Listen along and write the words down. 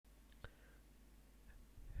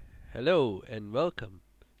Hello and welcome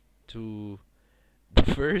to the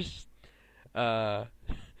first uh,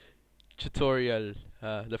 tutorial,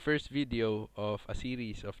 the first video of a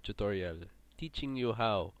series of tutorial teaching you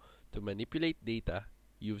how to manipulate data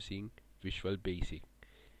using Visual Basic.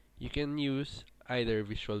 You can use either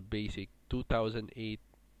Visual Basic 2008,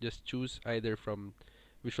 just choose either from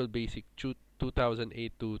Visual Basic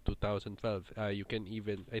 2008 to 2012. I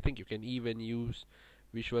think you can even use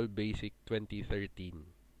Visual Basic 2013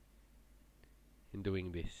 in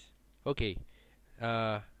doing this. Okay,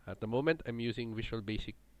 at the moment I'm using Visual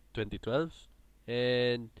Basic 2012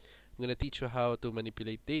 and I'm gonna teach you how to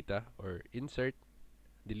manipulate data or insert,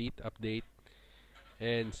 delete, update,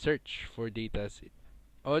 and search for data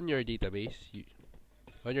on your database.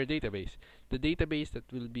 On your database, the database that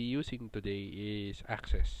we'll be using today is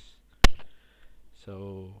Access.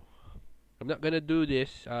 So I'm not gonna do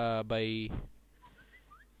this by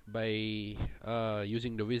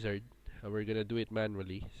using the wizard. We're gonna do it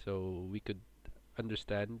manually so we could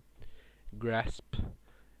understand, grasp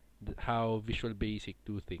how Visual Basic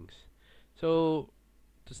do things. So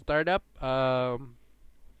to start up,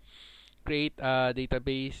 create a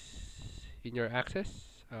database in your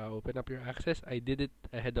Access. Open up your Access. I did it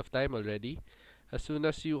ahead of time already. As soon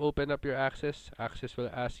as you open up your Access, Access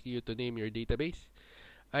will ask you to name your database.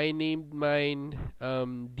 I named mine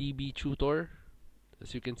DB Tutor,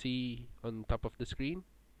 as you can see on top of the screen.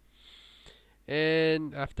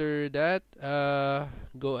 And after that,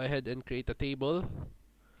 go ahead and create a table.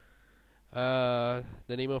 The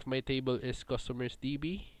name of my table is Customers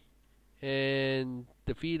DB, and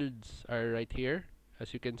the fields are right here.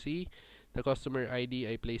 As you can see, the customer ID,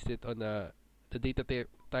 I placed it on the data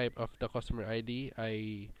type of the customer ID.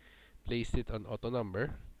 I placed it on auto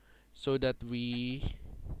number so that it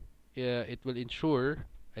will ensure,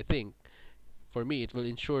 I think, for me, it will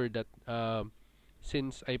ensure that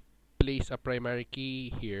since I place a primary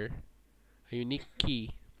key here, a unique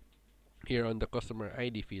key here on the customer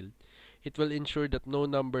ID field, it will ensure that no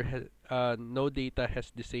data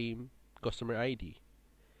has the same customer ID.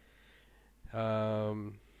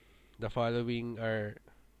 Um, the following are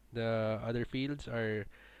the other fields are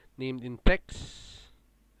named in text.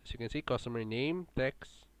 As you can see, customer name,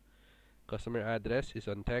 text, customer address is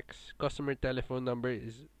on text, customer telephone number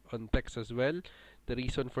is on text as well. The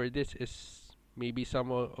reason for this is maybe some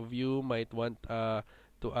of you might want to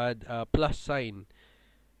add a plus sign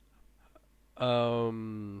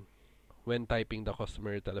um, when typing the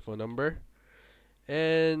customer telephone number,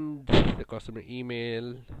 and the customer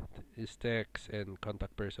email is text and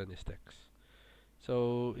contact person is text.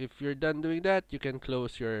 So if you're done doing that, you can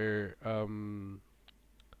close your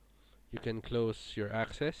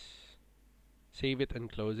Access, save it and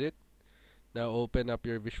close it. Now open up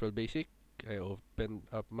your Visual Basic. I opened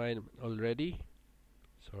up mine already.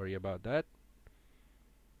 Sorry about that.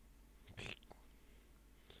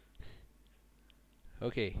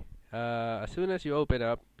 Okay. As soon as you open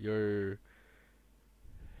up your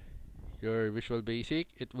Visual Basic,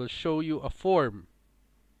 it will show you a form.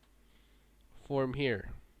 Form here.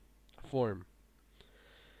 A form.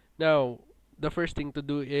 Now, the first thing to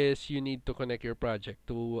do is you need to connect your project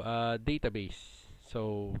to a database.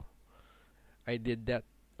 So, I did that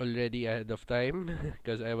already ahead of time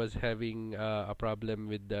because I was having a problem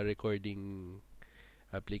with the recording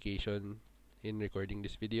application in recording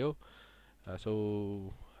this video.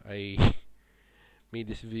 So, I made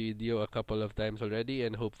this video a couple of times already,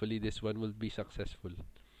 and hopefully this one will be successful.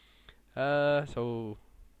 So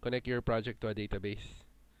connect your project to a database.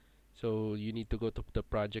 So you need to go to the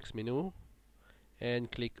projects menu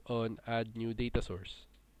and click on add new data source.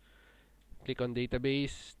 Click on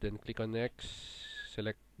database, then click on next,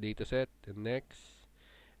 select dataset and next.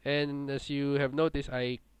 And as you have noticed,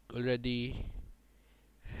 I already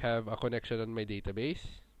have a connection on my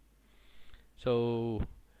database. So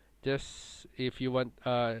just if you want,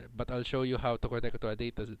 but I'll show you how to connect to a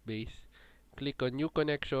database. Click on new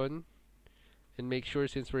connection and make sure,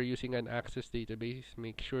 since we're using an Access database,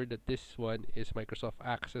 make sure that this one is Microsoft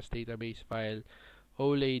Access database file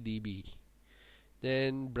OLADB.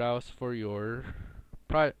 Then browse for your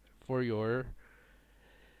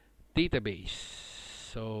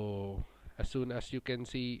database. So as soon as you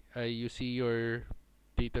see your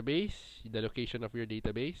database, the location of your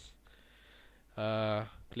database,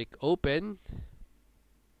 click open,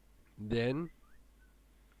 then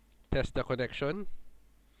test the connection.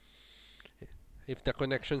 If the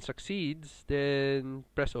connection succeeds, then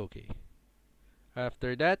press OK.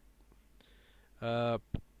 After that, uh,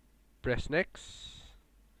 press next.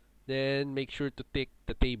 Then make sure to tick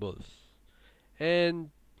the tables and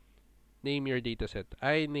name your dataset.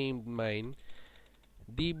 I named mine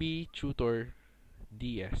DB tutor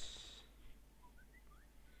DS.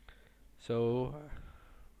 So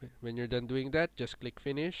when you're done doing that, just click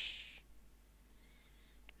finish.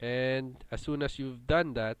 And as soon as you've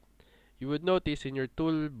done that, you would notice in your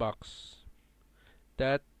toolbox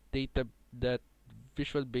that data that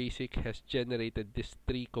Visual Basic has generated these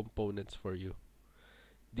three components for you: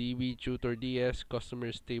 DB Tutor DS,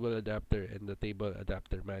 Customer's Table Adapter, and the Table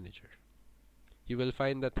Adapter Manager. You will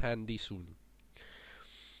find that handy soon.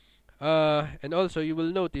 And also, you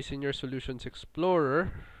will notice in your Solutions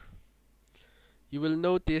Explorer, you will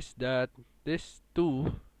notice that this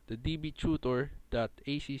two, the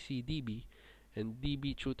dbtutor.accdb and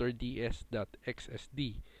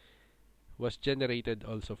dbtutords.xsd, was generated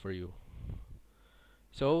also for you.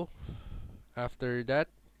 So after that,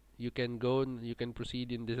 you can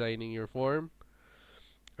proceed in designing your form.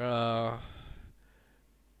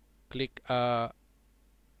 Click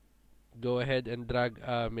Go ahead and drag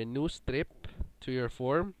a menu strip to your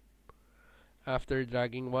form. After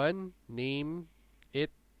dragging one, name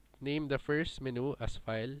the first menu as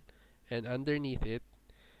file, and underneath it,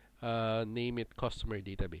 name it customer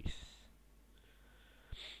database.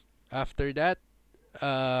 After that,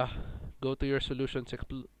 go to your Solutions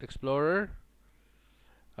Explorer.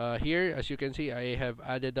 Here, as you can see, I have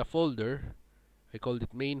added a folder. I called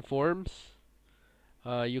it main forms.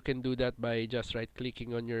 You can do that by just right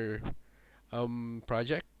clicking on your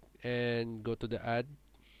project and go to the add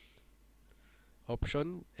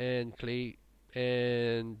option and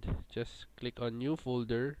just click on new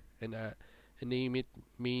folder and name it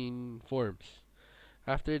main forms.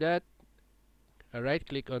 After that, right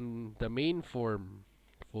click on the main form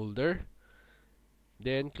folder,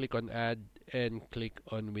 then click on add and click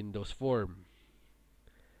on Windows form.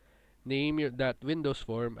 Name that Windows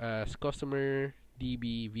form as customer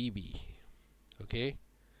dbvb. Okay,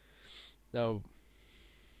 now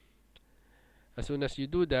as soon as you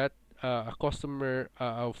do that, a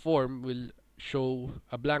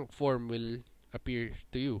blank form will appear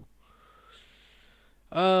to you.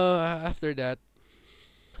 After that,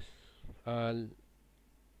 uh,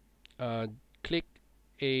 click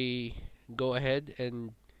go ahead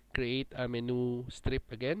and create a menu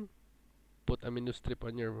strip again. Put a menu strip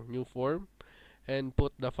on your new form and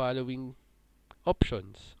put the following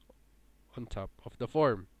options on top of the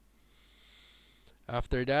form.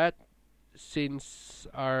 After that, since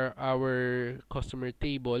our customer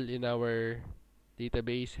table in our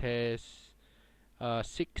database has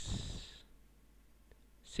six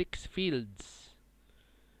fields,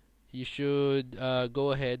 you should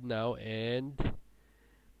go ahead now and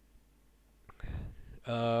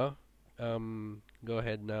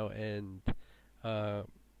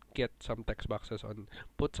get some text boxes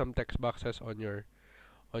put some text boxes on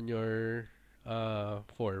your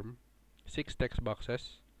form. 6 text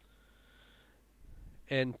boxes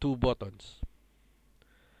and 2 buttons.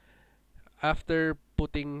 After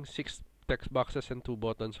putting 6 text boxes and 2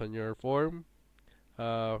 buttons on your form,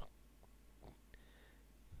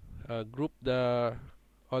 group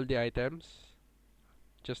all the items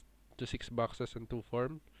just to 6 boxes and 2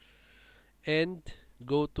 forms, and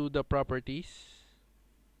go to the properties.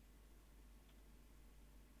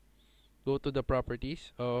 Go to the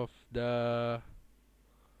properties of the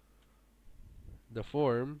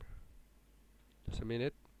form. Just a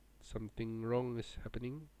minute, something wrong is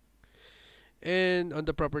happening. And on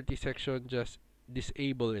the property section, just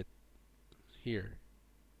disable it here.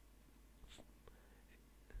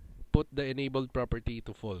 Put the enabled property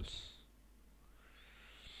to false.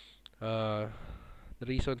 The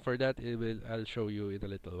reason for that I'll show you in a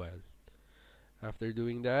little while. After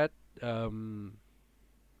doing that,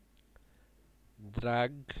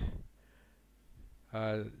 drag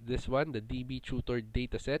this one, the DB tutor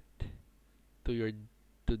dataset, to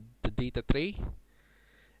the data tray,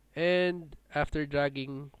 and after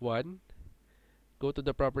dragging one, go to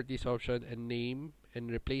the properties option and name and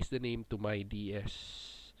replace the name to my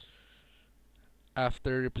DS.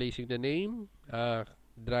 After replacing the name,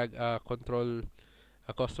 drag a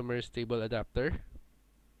customer's table adapter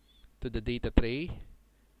to the data tray,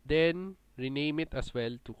 then rename it as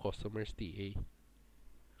well to customers TA.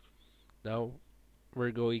 Now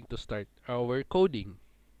we're going to start our coding.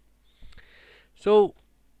 So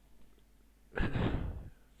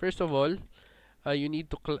first of all, you need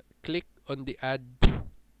to click on the add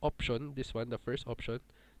option, this one, the first option.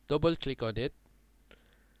 Double click on it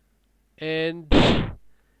and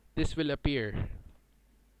this will appear,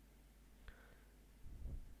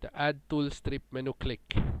 the add tool strip menu.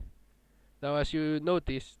 Click. Now as you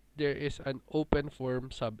notice, there is an open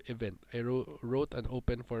form sub event. I wrote an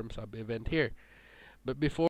open form sub event here, but before